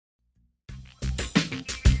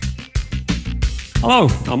Hello,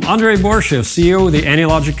 I'm Andrei Borshev, CEO of the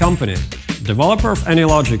AnyLogic company, developer of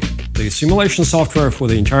AnyLogic, the simulation software for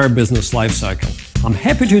the entire business lifecycle. I'm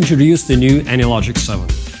happy to introduce the new AnyLogic 7.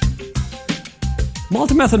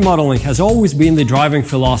 Multi-method modeling has always been the driving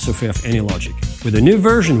philosophy of AnyLogic. With the new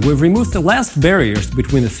version, we've removed the last barriers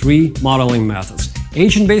between the three modeling methods: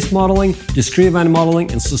 agent-based modeling, discrete event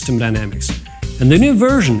modeling, and system dynamics. In the new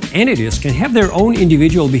version, entities can have their own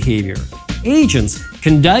individual behavior. Agents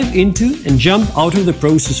can dive into and jump out of the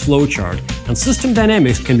process flowchart, and system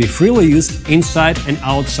dynamics can be freely used inside and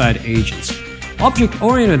outside agents.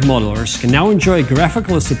 Object-oriented modelers can now enjoy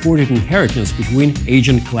graphically supported inheritance between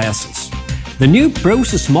agent classes. The new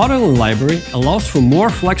process modeling library allows for more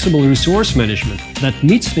flexible resource management that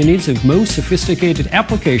meets the needs of most sophisticated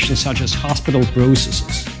applications such as hospital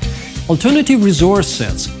processes. Alternative resource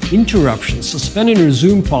sets, interruptions, suspend and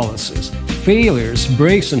resume policies, failures,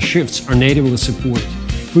 breaks, and shifts are natively supported.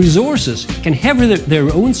 Resources can have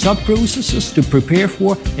their own sub-processes to prepare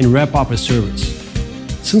for and wrap up a service.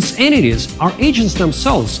 Since entities are agents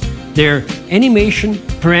themselves, their animation,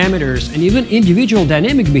 parameters, and even individual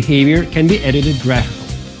dynamic behavior can be edited graphically.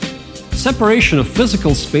 Separation of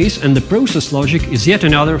physical space and the process logic is yet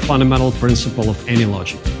another fundamental principle of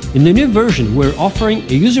AnyLogic. In the new version, we're offering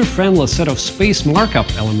a user-friendly set of space markup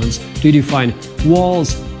elements to define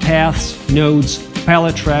walls, paths, nodes,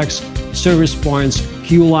 pallet tracks, service points,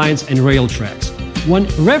 queue lines, and rail tracks. When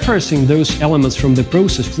referencing those elements from the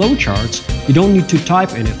process flowcharts, you don't need to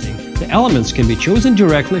type anything. The elements can be chosen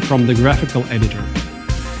directly from the graphical editor.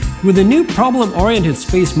 With the new problem-oriented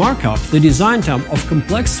space markup, the design time of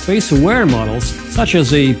complex space-aware models, such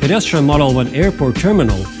as a pedestrian model of an airport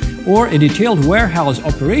terminal or a detailed warehouse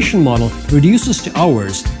operation model, reduces to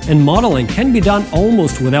hours, and modeling can be done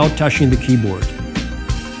almost without touching the keyboard.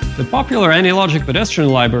 The popular AnyLogic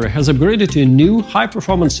pedestrian library has upgraded to a new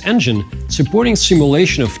high-performance engine supporting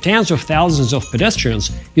simulation of tens of thousands of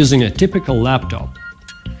pedestrians using a typical laptop.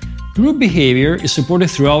 Group behavior is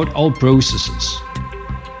supported throughout all processes.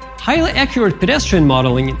 Highly accurate pedestrian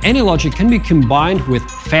modeling in AnyLogic can be combined with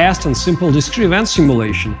fast and simple discrete event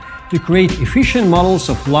simulation to create efficient models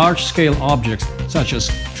of large-scale objects such as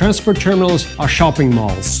transport terminals or shopping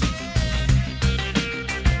malls.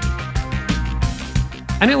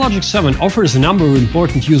 AnyLogic 7 offers a number of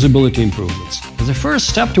important usability improvements. As a first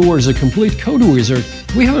step towards a complete code wizard,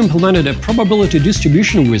 we have implemented a probability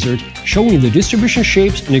distribution wizard showing the distribution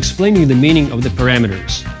shapes and explaining the meaning of the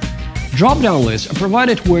parameters. Drop-down lists are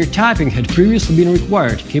provided where typing had previously been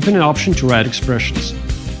required, keeping an option to write expressions.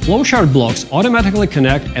 Flowchart blocks automatically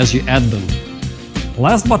connect as you add them.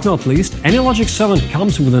 Last but not least, AnyLogic 7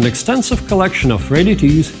 comes with an extensive collection of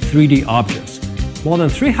ready-to-use 3D objects. More than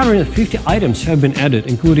 350 items have been added,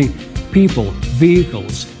 including people,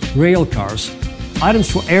 vehicles, rail cars, items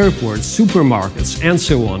for airports, supermarkets, and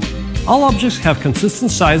so on. All objects have consistent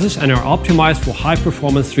sizes and are optimized for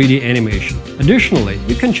high-performance 3D animation. Additionally,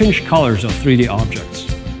 you can change colors of 3D objects.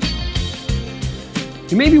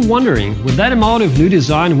 You may be wondering, with that amount of new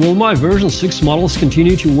design, will my version 6 models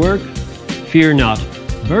continue to work? Fear not.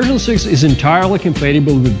 Version 6 is entirely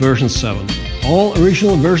compatible with version 7. All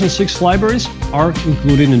original version 6 libraries are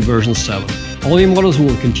included in version 7. All your models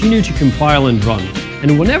will continue to compile and run.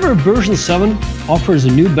 And whenever version 7 offers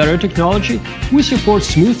a new, better technology, we support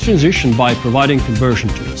smooth transition by providing conversion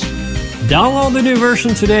tools. Download the new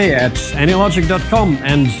version today at anylogic.com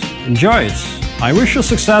and enjoy it. I wish you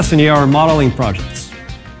success in your modeling projects.